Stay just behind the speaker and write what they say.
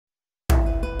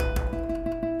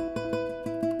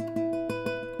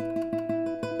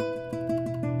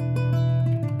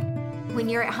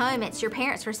you're at home, it's your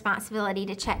parents' responsibility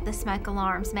to check the smoke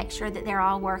alarms, make sure that they're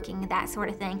all working, that sort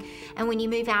of thing. And when you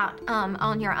move out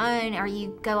on your own or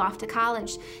you go off to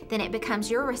college, then it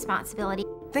becomes your responsibility.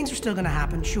 Things are still going to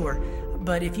happen, sure,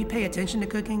 but if you pay attention to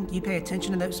cooking, you pay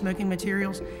attention to those smoking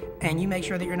materials, and you make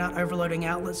sure that you're not overloading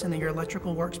outlets and that your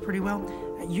electrical works pretty well,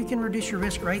 you can reduce your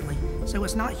risk greatly. So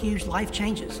it's not huge life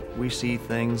changes. We see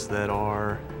things that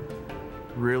are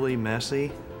really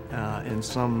messy in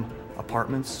some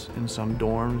apartments, in some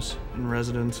dorms, in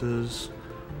residences,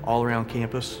 all around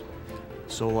campus.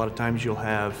 So a lot of times you'll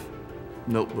have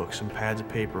notebooks and pads of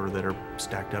paper that are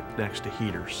stacked up next to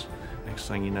heaters. Next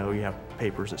thing you know, you have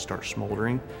papers that start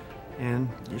smoldering and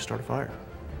you start a fire.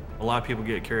 A lot of people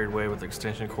get carried away with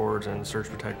extension cords and surge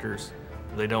protectors.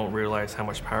 They don't realize how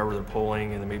much power they're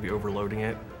pulling and they may be overloading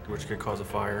it, which could cause a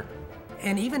fire.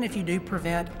 And even if you do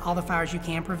prevent all the fires you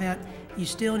can prevent, you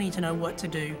still need to know what to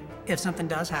do if something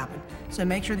does happen. So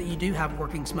make sure that you do have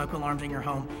working smoke alarms in your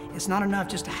home. It's not enough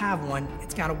just to have one,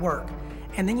 it's got to work.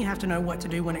 And then you have to know what to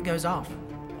do when it goes off.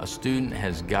 A student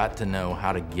has got to know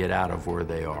how to get out of where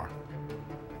they are,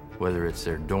 whether it's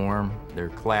their dorm, their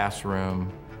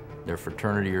classroom, their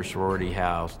fraternity or sorority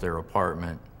house, their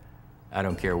apartment. I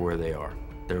don't care where they are.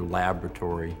 Their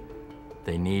laboratory.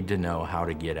 They need to know how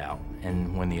to get out.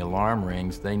 And when the alarm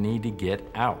rings, they need to get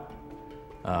out.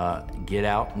 Get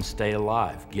out and stay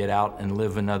alive. Get out and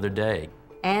live another day.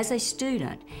 As a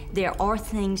student, there are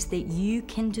things that you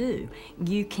can do.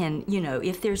 You can,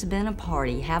 if there's been a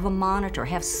party, have a monitor,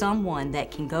 have someone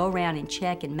that can go around and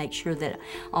check and make sure that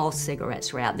all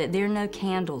cigarettes are out, that there are no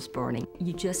candles burning.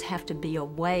 You just have to be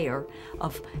aware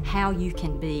of how you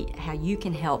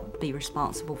can help be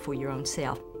responsible for your own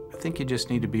self. I think you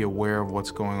just need to be aware of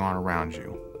what's going on around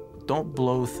you. Don't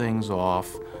blow things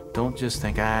off. Don't just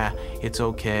think, it's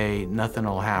okay, nothing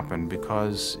will happen,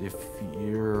 because if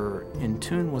you're in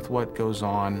tune with what goes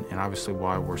on, and obviously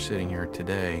why we're sitting here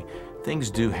today,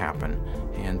 things do happen,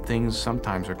 and things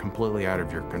sometimes are completely out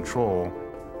of your control.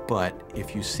 But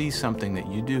if you see something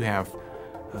that you do have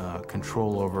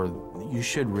control over, you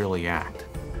should really act.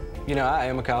 I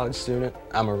am a college student.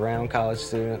 I'm around college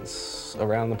students,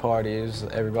 around the parties,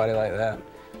 everybody like that.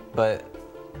 But,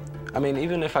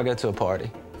 even if I go to a party,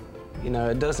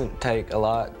 it doesn't take a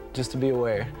lot just to be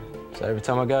aware. So every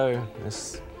time I go,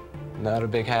 it's not a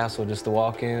big hassle just to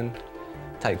walk in,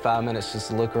 take 5 minutes just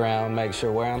to look around, make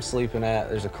sure where I'm sleeping at,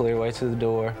 there's a clear way to the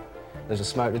door, there's a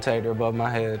smoke detector above my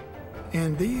head.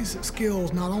 And these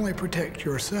skills not only protect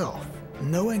yourself,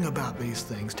 knowing about these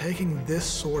things, taking this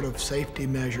sort of safety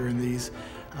measure and these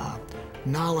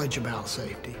knowledge about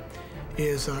safety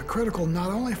is critical not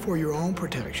only for your own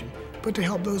protection, but to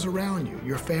help those around you,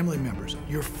 your family members,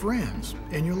 your friends,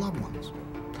 and your loved ones.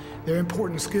 They're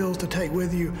important skills to take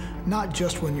with you, not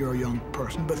just when you're a young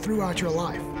person, but throughout your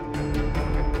life.